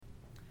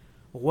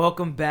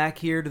Welcome back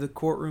here to the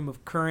courtroom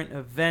of current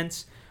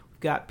events. We've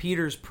got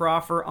Peter's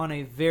proffer on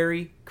a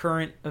very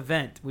current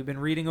event. We've been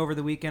reading over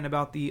the weekend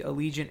about the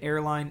Allegiant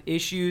Airline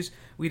issues.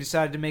 We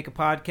decided to make a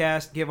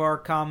podcast, give our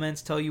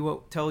comments, tell you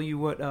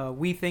what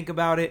we think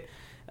about it.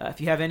 If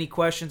you have any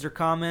questions or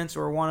comments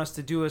or want us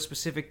to do a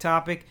specific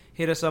topic,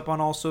 hit us up on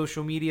all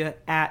social media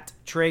at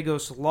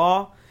Tragos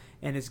Law.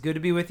 And it's good to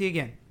be with you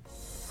again.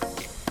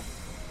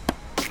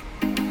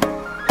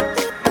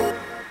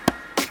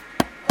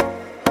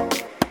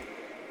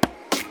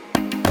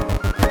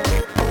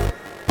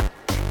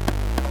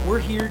 We're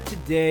here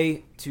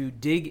today to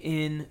dig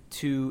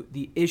into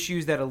the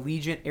issues that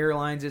Allegiant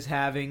Airlines is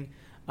having.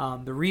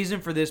 The reason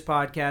for this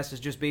podcast is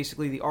just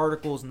basically the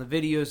articles and the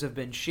videos have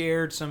been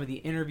shared, some of the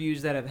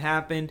interviews that have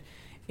happened,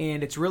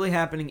 and it's really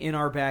happening in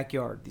our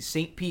backyard. The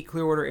St. Pete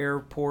Clearwater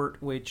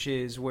Airport, which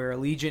is where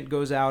Allegiant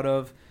goes out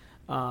of,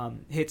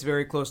 hits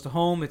very close to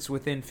home. It's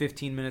within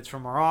 15 minutes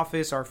from our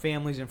office. Our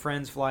families and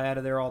friends fly out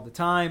of there all the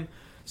time.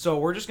 So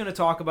we're just going to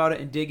talk about it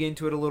and dig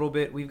into it a little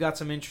bit. We've got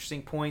some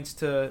interesting points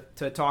to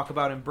talk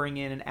about and bring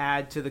in and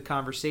add to the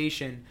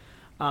conversation.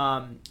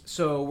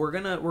 So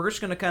we're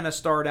just gonna kind of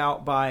start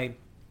out by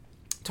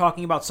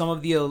talking about some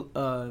of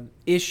the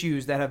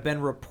issues that have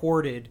been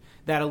reported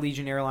that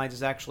Allegiant Airlines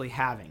is actually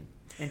having.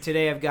 And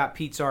today I've got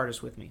Pete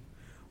Sardis with me.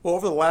 Well,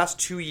 over the last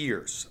 2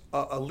 years,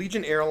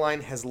 Allegiant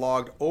Airline has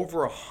logged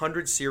over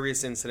 100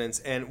 serious incidents.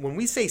 And when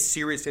we say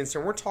serious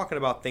incident, we're talking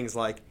about things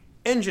like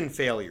engine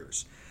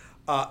failures,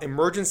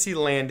 emergency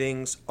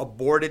landings,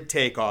 aborted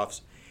takeoffs,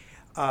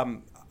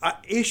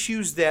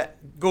 issues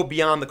that go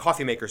beyond the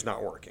coffee makers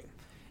not working.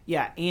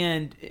 Yeah,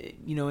 and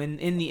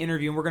in the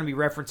interview, and we're going to be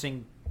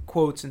referencing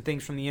quotes and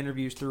things from the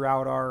interviews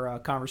throughout our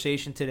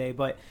conversation today,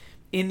 but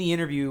in the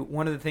interview,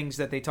 one of the things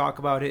that they talk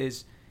about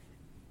is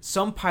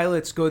some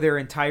pilots go their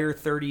entire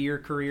 30-year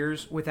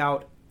careers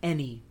without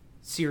any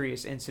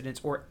serious incidents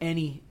or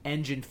any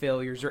engine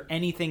failures or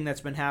anything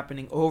that's been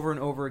happening over and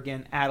over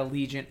again at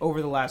Allegiant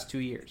over the last 2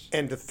 years.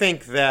 And to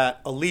think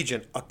that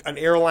Allegiant, an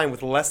airline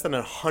with less than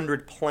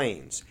 100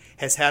 planes,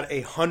 has had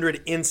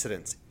 100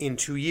 incidents in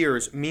 2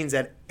 years means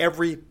that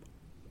every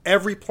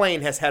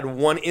plane has had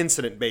one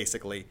incident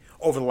basically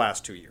over the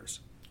last 2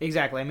 years.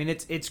 Exactly. I mean,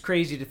 it's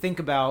crazy to think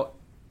about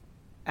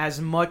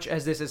as much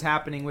as this is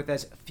happening with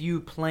as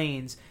few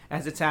planes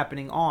as it's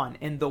happening on.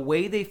 And the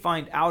way they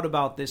find out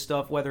about this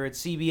stuff, whether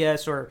it's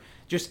CBS or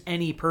just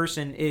any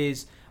person,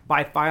 is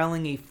by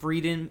filing a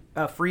Freedom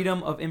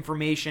of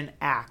Information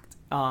Act.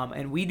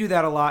 And we do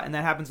that a lot, and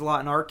that happens a lot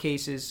in our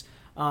cases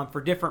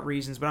for different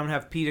reasons. But I'm going to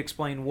have Pete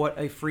explain what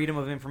a Freedom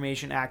of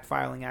Information Act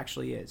filing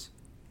actually is.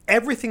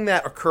 Everything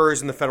that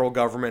occurs in the federal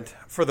government,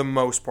 for the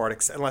most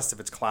part, unless if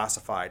it's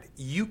classified,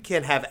 you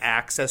can have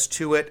access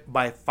to it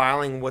by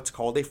filing what's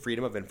called a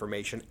Freedom of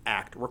Information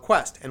Act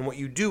request. And what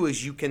you do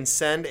is you can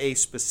send a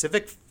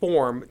specific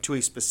form to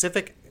a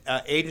specific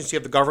agency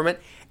of the government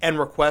and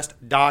request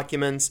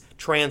documents,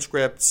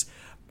 transcripts,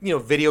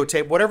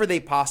 videotape, whatever they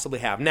possibly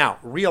have. Now,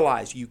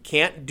 realize you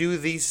can't do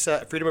these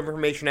Freedom of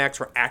Information Acts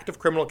for active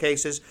criminal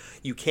cases.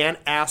 You can't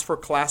ask for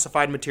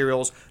classified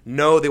materials.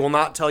 No, they will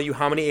not tell you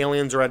how many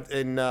aliens are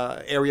in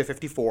Area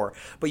 54.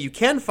 But you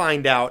can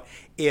find out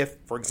if,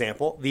 for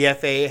example, the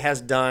FAA has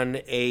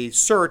done a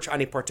search on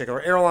a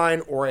particular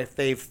airline or if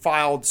they've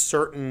filed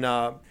certain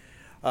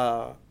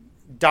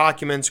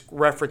documents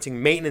referencing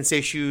maintenance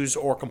issues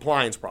or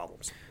compliance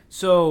problems.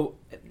 So,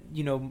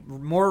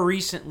 more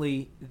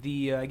recently,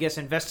 the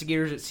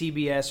investigators at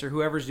CBS or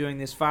whoever's doing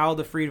this filed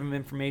the Freedom of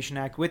Information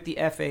Act with the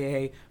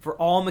FAA for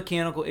all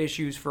mechanical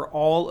issues for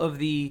all of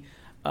the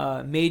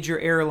major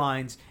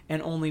airlines,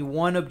 and only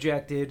one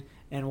objected,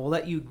 and we'll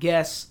let you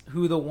guess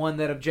who the one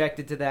that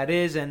objected to that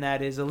is, and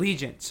that is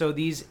Allegiant. So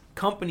these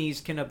companies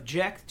can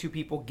object to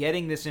people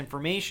getting this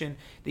information.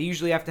 They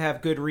usually have to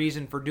have good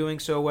reason for doing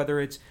so,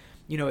 whether it's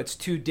it's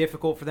too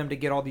difficult for them to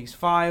get all these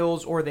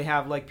files, or they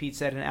have, like Pete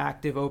said, an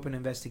active open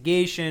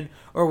investigation,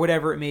 or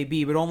whatever it may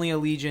be. But only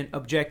Allegiant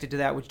objected to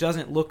that, which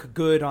doesn't look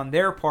good on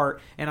their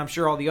part. And I'm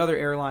sure all the other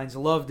airlines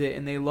loved it,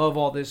 and they love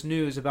all this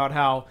news about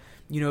how,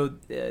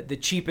 the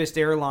cheapest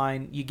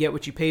airline, you get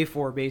what you pay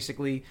for,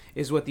 basically,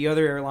 is what the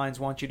other airlines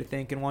want you to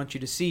think and want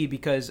you to see,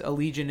 because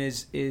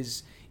Allegiant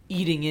is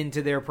eating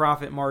into their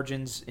profit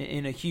margins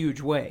in a huge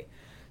way.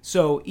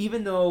 So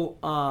even though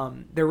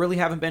there really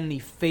haven't been any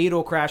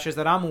fatal crashes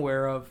that I'm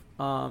aware of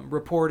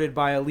reported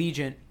by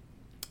Allegiant,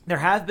 there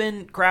have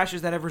been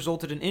crashes that have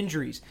resulted in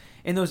injuries.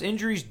 And those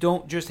injuries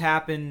don't just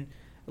happen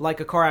like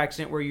a car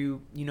accident where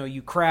you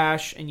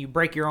crash and you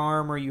break your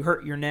arm or you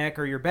hurt your neck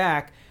or your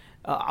back.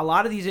 A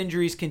lot of these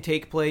injuries can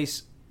take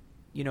place,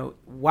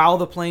 while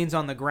the plane's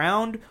on the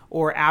ground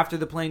or after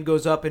the plane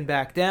goes up and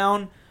back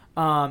down,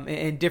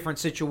 in different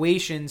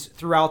situations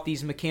throughout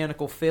these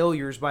mechanical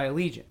failures by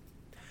Allegiant.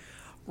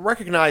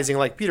 Recognizing,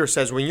 like Peter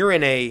says, when you're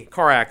in a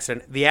car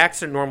accident, the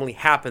accident normally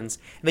happens,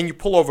 and then you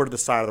pull over to the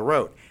side of the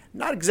road.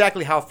 Not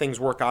exactly how things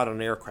work out on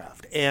an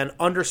aircraft. And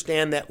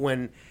understand that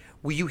when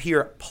you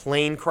hear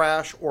plane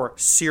crash or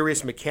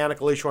serious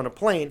mechanical issue on a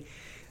plane,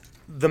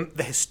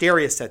 the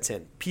hysteria sets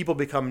in. People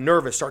become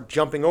nervous, start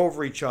jumping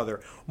over each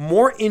other.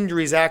 More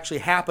injuries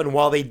actually happen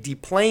while they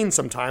deplane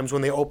sometimes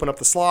when they open up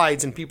the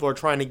slides and people are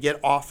trying to get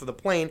off of the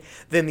plane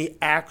than the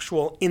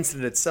actual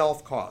incident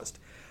itself caused.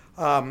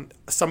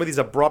 Some of these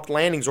abrupt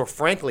landings, or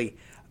frankly,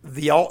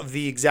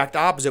 the exact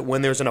opposite,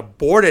 when there's an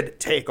aborted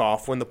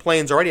takeoff, when the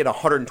plane's already at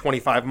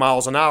 125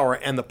 miles an hour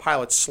and the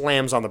pilot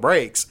slams on the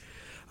brakes,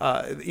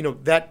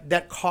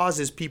 that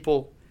causes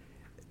people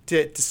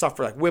to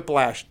suffer like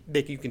whiplash.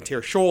 You can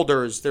tear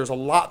shoulders. There's a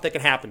lot that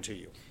can happen to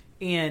you.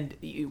 And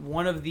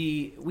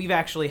we've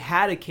actually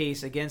had a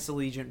case against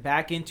Allegiant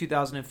back in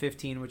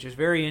 2015, which is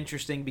very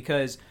interesting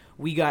because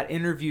we got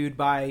interviewed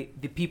by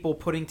the people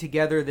putting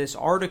together this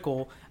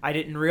article. I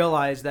didn't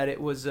realize that it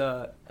was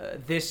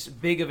this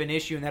big of an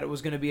issue and that it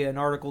was going to be an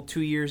article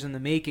 2 years in the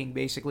making,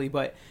 basically.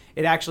 But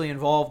it actually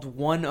involved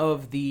one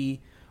of the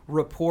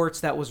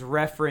reports that was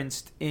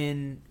referenced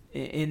in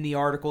the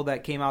article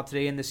that came out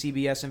today in the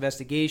CBS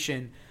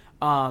investigation.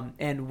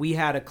 And we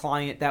had a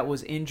client that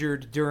was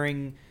injured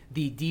during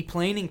the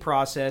deplaning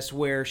process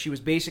where she was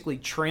basically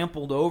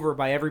trampled over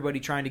by everybody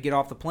trying to get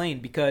off the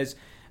plane because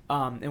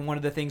and one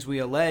of the things we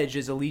allege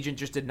is Allegiant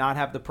just did not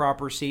have the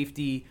proper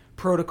safety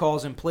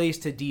protocols in place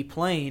to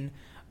deplane.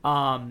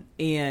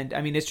 And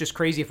I mean, it's just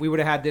crazy. If we would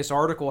have had this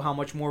article, how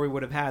much more we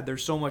would have had.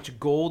 There's so much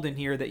gold in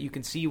here that you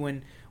can see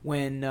when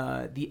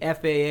the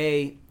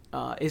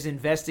FAA is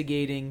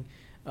investigating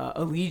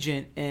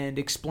Allegiant and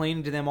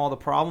explaining to them all the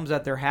problems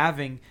that they're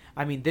having.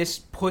 I mean, this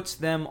puts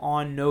them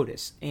on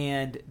notice,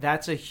 and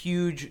that's a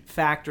huge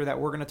factor that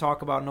we're going to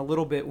talk about in a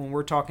little bit when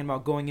we're talking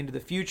about going into the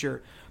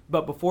future.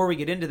 But before we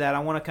get into that, I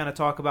want to kind of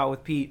talk about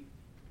with Pete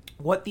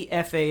what the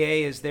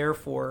FAA is there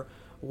for,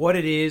 what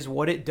it is,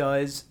 what it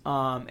does,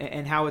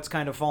 and how it's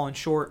kind of fallen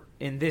short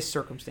in this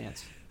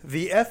circumstance.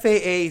 The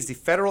FAA is the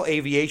Federal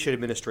Aviation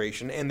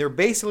Administration, and they're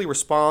basically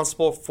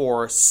responsible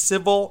for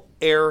civil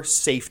air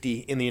safety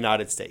in the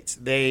United States.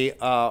 They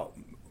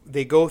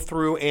go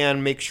through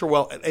and make sure,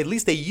 well, at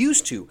least they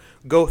used to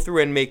go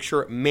through and make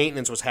sure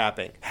maintenance was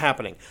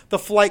happening. The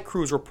flight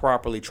crews were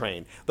properly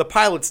trained. The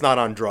pilot's not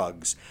on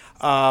drugs.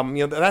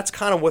 That's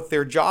kind of what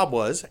their job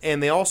was,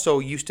 and they also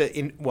used to,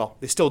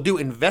 they still do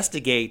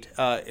investigate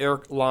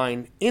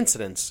airline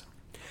incidents.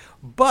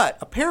 But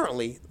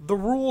apparently, the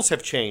rules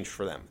have changed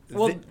for them.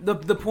 Well,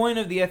 the point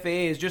of the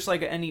FAA is just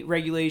like any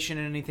regulation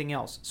and anything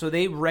else. So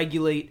they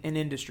regulate an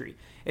industry.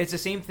 It's the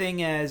same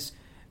thing as,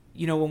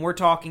 when we're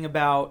talking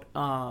about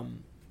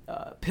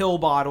pill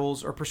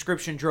bottles or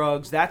prescription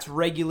drugs, that's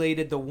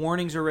regulated. The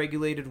warnings are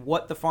regulated.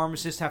 What the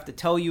pharmacists have to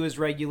tell you is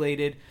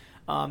regulated.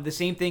 The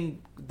same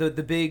thing,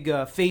 the big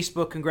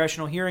Facebook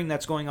congressional hearing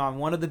that's going on.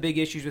 One of the big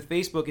issues with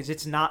Facebook is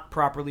it's not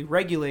properly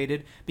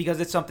regulated because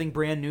it's something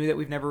brand new that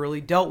we've never really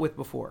dealt with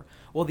before.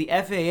 Well, the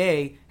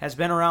FAA has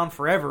been around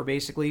forever,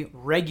 basically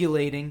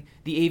regulating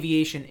the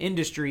aviation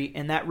industry,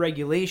 and that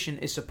regulation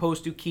is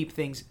supposed to keep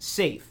things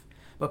safe.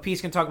 But Pete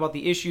can talk about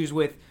the issues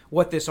with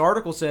what this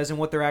article says and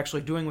what they're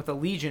actually doing with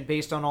Allegiant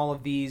based on all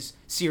of these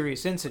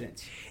serious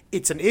incidents.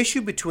 It's an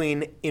issue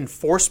between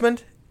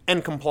enforcement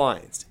and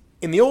compliance.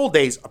 In the old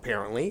days,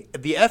 apparently,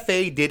 the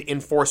FAA did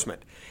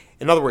enforcement.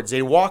 In other words,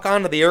 they'd walk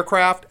onto the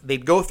aircraft,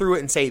 they'd go through it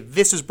and say,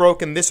 this is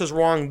broken, this is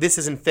wrong, this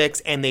isn't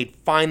fixed, and they'd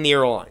fine the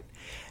airline.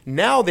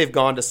 Now they've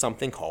gone to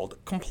something called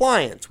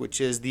compliance, which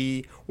is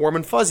the warm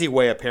and fuzzy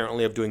way,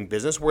 apparently, of doing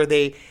business, where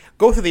they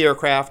go through the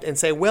aircraft and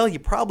say, well, you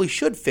probably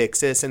should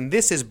fix this, and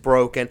this is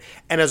broken.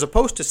 And as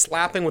opposed to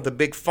slapping with a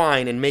big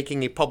fine and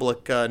making a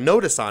public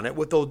notice on it,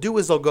 what they'll do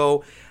is they'll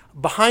go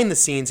behind the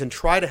scenes and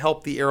try to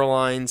help the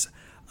airlines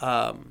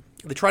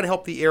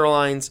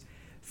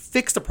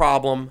fix the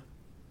problem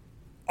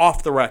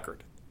off the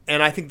record.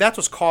 And I think that's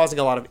what's causing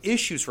a lot of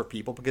issues for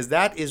people, because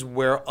that is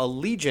where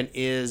Allegiant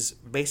is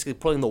basically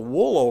putting the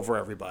wool over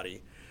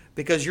everybody,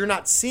 because you're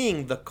not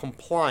seeing the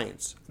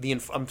compliance. You're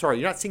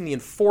not seeing the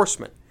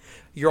enforcement.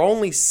 You're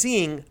only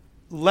seeing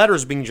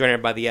letters being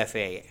generated by the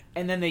FAA.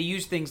 And then they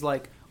use things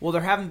like, well,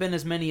 there haven't been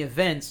as many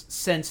events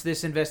since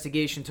this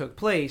investigation took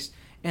place.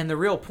 And the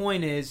real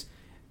point is,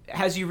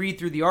 as you read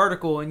through the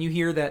article and you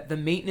hear that the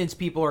maintenance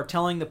people are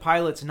telling the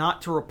pilots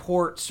not to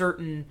report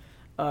certain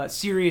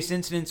serious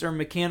incidents or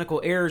mechanical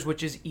errors,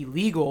 which is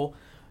illegal,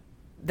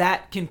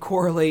 that can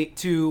correlate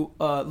to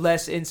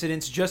less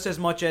incidents just as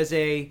much as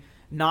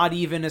not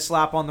even a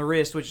slap on the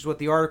wrist, which is what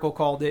the article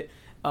called it.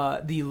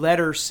 The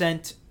letter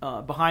sent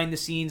behind the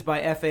scenes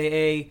by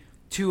FAA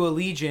to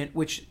Allegiant,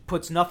 which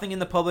puts nothing in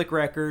the public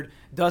record,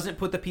 doesn't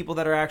put the people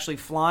that are actually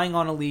flying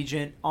on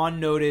Allegiant on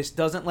notice,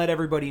 doesn't let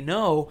everybody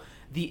know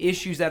the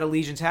issues that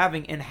Allegiant's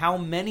having and how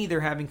many they're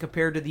having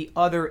compared to the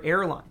other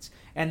airlines.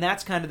 And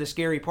that's kind of the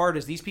scary part,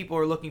 is these people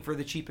are looking for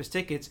the cheapest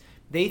tickets.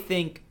 They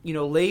think,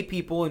 lay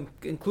people,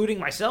 including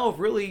myself,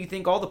 really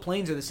think all the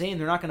planes are the same.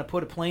 They're not going to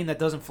put a plane that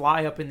doesn't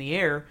fly up in the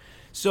air.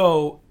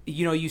 So,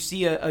 you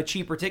see a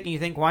cheaper ticket and you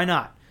think, why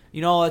not?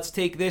 Let's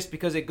take this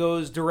because it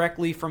goes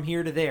directly from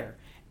here to there.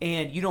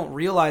 And you don't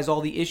realize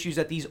all the issues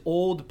that these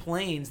old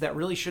planes that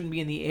really shouldn't be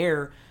in the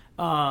air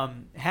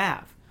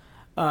have.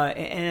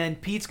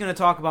 And Pete's going to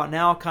talk about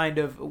now kind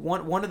of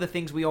one of the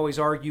things we always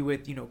argue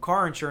with,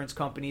 car insurance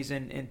companies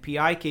and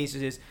PI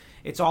cases is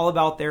it's all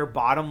about their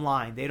bottom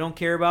line. They don't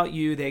care about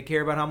you. They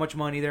care about how much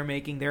money they're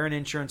making. They're an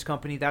insurance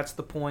company. That's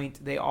the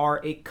point. They are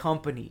a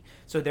company.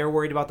 So they're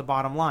worried about the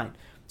bottom line.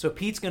 So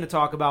Pete's going to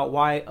talk about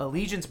why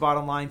Allegiant's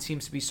bottom line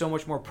seems to be so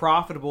much more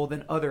profitable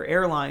than other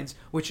airlines,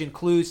 which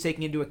includes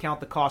taking into account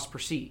the cost per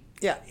seat.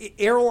 Yeah,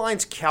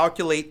 airlines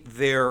calculate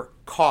their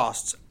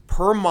costs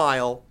per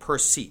mile per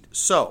seat.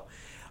 So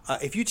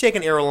if you take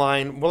an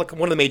airline, one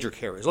of the major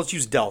carriers, let's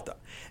use Delta.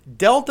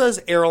 Delta's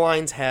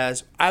airlines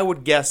has, I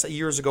would guess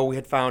years ago we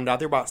had found out,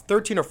 they're about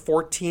 13 or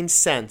 14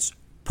 cents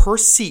per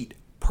seat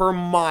per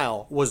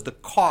mile was the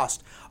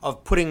cost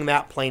of putting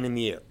that plane in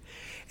the air.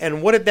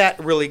 And what did that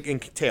really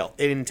entail?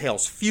 It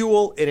entails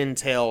fuel, it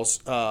entails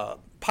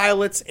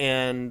pilots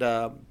and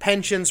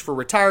pensions for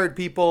retired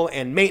people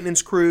and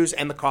maintenance crews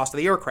and the cost of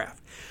the aircraft.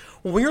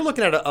 Well, when you're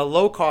looking at a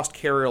low-cost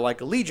carrier like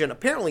Allegiant,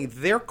 apparently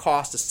their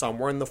cost is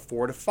somewhere in the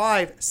 4 to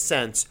 5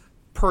 cents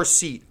per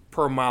seat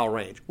per mile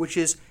range, which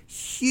is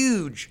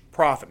huge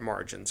profit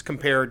margins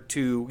compared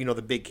to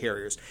the big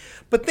carriers.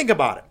 But think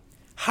about it.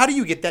 How do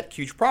you get that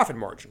huge profit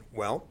margin?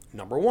 Well,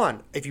 number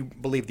one, if you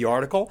believe the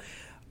article,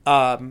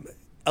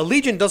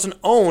 Allegiant doesn't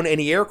own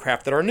any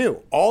aircraft that are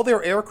new. All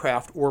their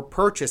aircraft were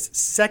purchased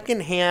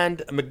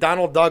secondhand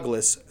McDonnell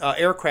Douglas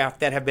aircraft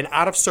that have been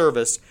out of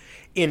service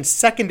in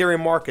secondary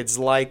markets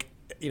like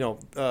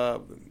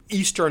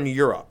Eastern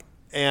Europe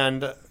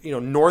and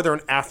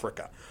Northern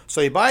Africa.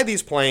 So they buy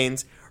these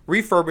planes,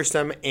 refurbish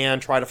them,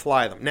 and try to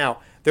fly them. Now,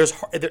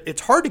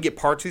 it's hard to get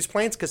parts for these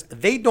planes because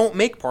they don't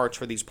make parts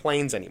for these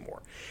planes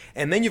anymore.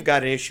 And then you've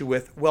got an issue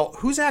with, well,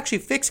 who's actually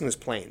fixing these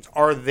planes?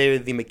 Are they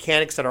the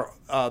mechanics that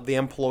are the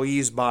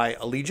employees by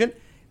Allegiant?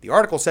 The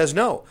article says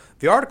no.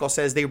 The article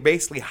says they're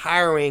basically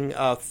hiring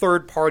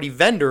third-party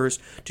vendors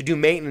to do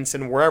maintenance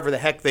and wherever the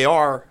heck they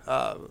are,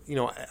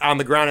 on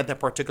the ground at that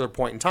particular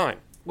point in time.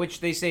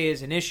 Which they say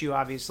is an issue,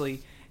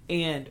 obviously.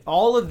 And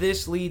all of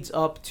this leads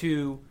up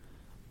to,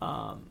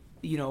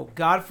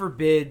 God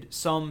forbid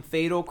some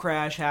fatal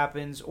crash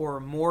happens or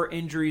more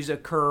injuries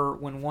occur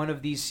when one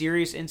of these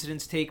serious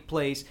incidents take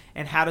place,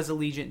 and how does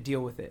Allegiant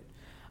deal with it?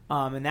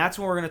 And that's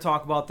when we're going to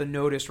talk about the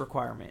notice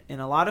requirement. In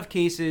a lot of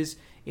cases,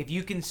 if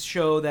you can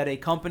show that a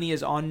company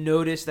is on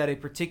notice that a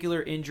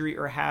particular injury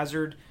or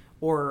hazard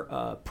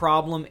or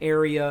problem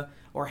area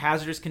or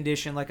hazardous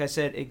condition, like I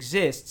said,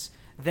 exists,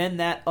 then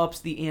that ups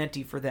the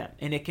ante for them.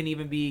 And it can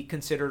even be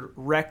considered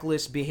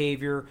reckless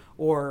behavior,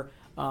 or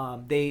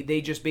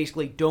they just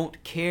basically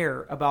don't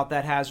care about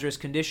that hazardous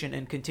condition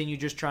and continue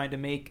just trying to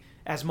make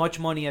as much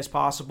money as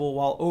possible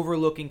while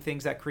overlooking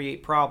things that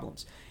create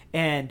problems.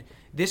 And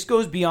this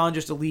goes beyond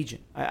just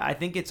Allegiant. I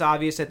think it's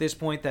obvious at this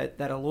point that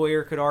a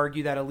lawyer could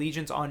argue that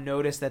Allegiant's on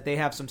notice that they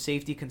have some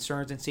safety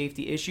concerns and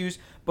safety issues.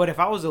 But if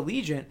I was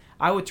Allegiant,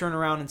 I would turn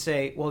around and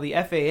say, well, the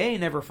FAA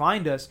never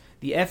fined us.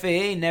 The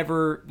FAA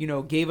never,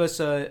 gave us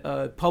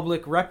a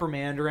public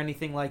reprimand or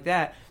anything like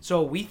that.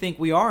 So we think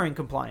we are in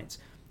compliance.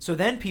 So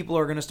then people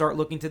are going to start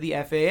looking to the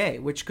FAA,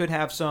 which could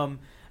have some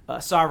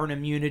sovereign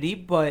immunity,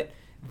 but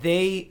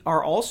they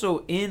are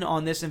also in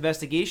on this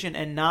investigation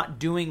and not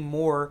doing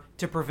more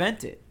to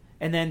prevent it.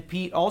 And then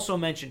Pete also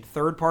mentioned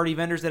third-party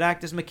vendors that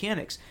act as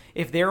mechanics.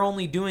 If they're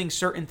only doing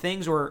certain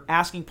things or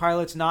asking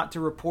pilots not to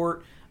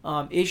report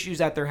issues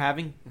that they're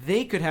having,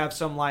 they could have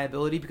some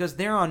liability because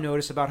they're on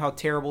notice about how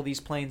terrible these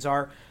planes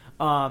are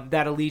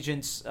that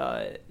Allegiant's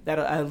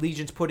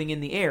putting in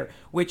the air,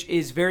 which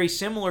is very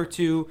similar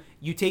to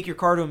you take your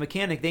car to a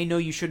mechanic. They know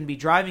you shouldn't be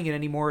driving it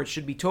anymore. It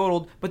should be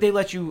totaled, but they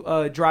let you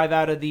drive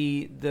out of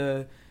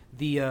the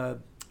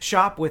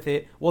shop with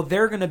it. Well,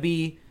 they're going to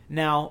be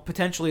now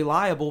potentially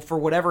liable for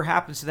whatever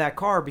happens to that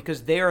car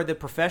because they are the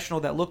professional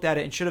that looked at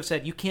it and should have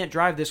said, you can't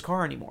drive this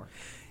car anymore.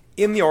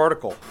 In the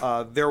article,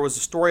 there was a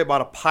story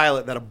about a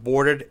pilot that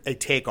aborted a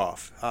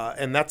takeoff,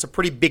 and that's a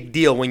pretty big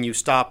deal when you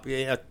stop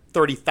a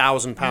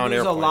 30,000-pound airplane. You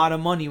lose a lot of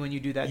money when you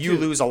do that, You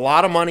lose a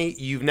lot of money.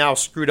 You've now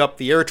screwed up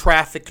the air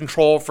traffic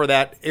control for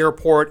that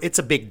airport. It's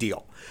a big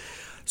deal.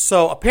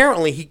 So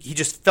apparently he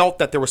just felt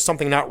that there was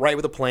something not right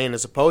with the plane.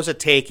 As opposed to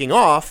taking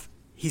off,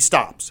 he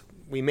stops.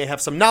 We may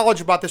have some knowledge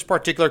about this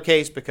particular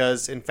case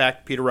because, in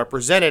fact, Peter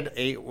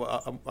represented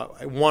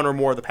one or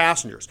more of the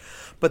passengers.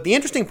 But the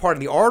interesting part of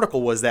the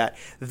article was that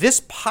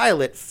this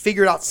pilot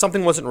figured out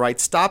something wasn't right,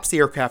 stops the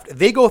aircraft.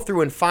 They go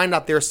through and find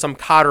out there's some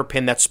cotter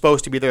pin that's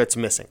supposed to be there that's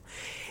missing.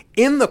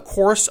 In the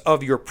course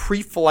of your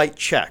pre-flight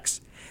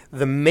checks,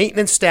 the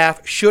maintenance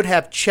staff should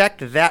have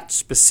checked that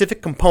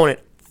specific component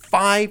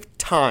 5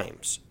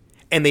 times,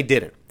 and they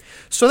didn't.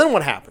 So then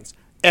what happens?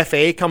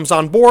 FAA comes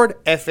on board.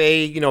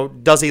 FAA,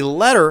 does a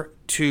letter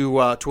to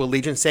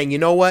Allegiant saying, you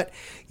know what,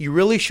 you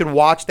really should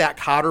watch that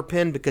cotter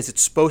pin because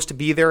it's supposed to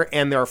be there,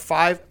 and there are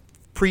 5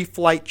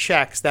 pre-flight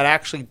checks that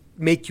actually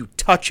make you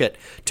touch it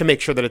to make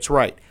sure that it's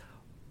right.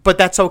 But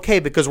that's okay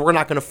because we're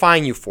not going to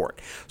fine you for it.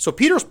 So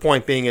Peter's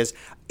point being is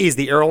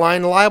the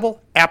airline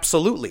liable?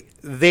 Absolutely.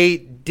 They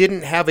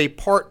didn't have a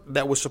part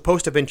that was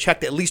supposed to have been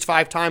checked at least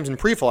 5 times in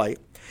pre-flight.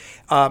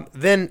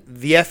 Then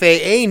the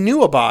FAA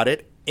knew about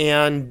it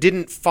and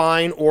didn't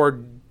fine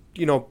or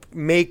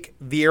make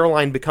the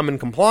airline become in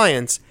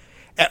compliance.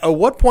 At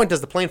what point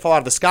does the plane fall out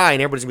of the sky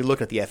and everybody's going to be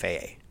looking at the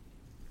FAA?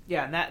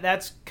 Yeah, and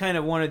that's kind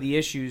of one of the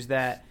issues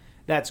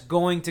that's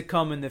going to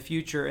come in the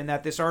future, and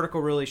that this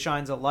article really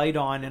shines a light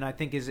on, and I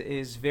think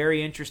is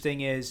very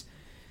interesting, is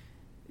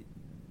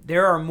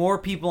there are more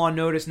people on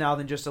notice now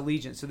than just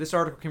Allegiant. So this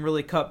article can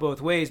really cut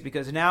both ways,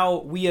 because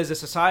now we as a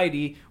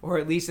society, or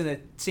at least in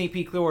the St.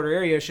 Pete Clearwater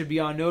area, should be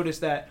on notice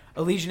that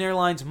Allegiant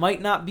Airlines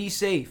might not be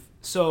safe.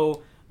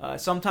 So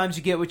sometimes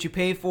you get what you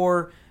pay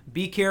for.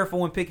 Be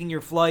careful when picking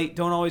your flight.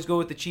 Don't always go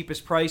with the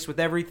cheapest price with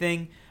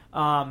everything.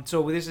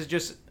 So this is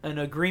just an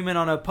agreement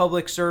on a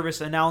public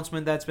service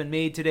announcement that's been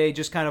made today,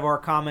 just kind of our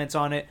comments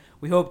on it.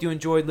 We hope you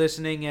enjoyed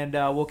listening, and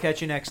we'll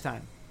catch you next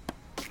time.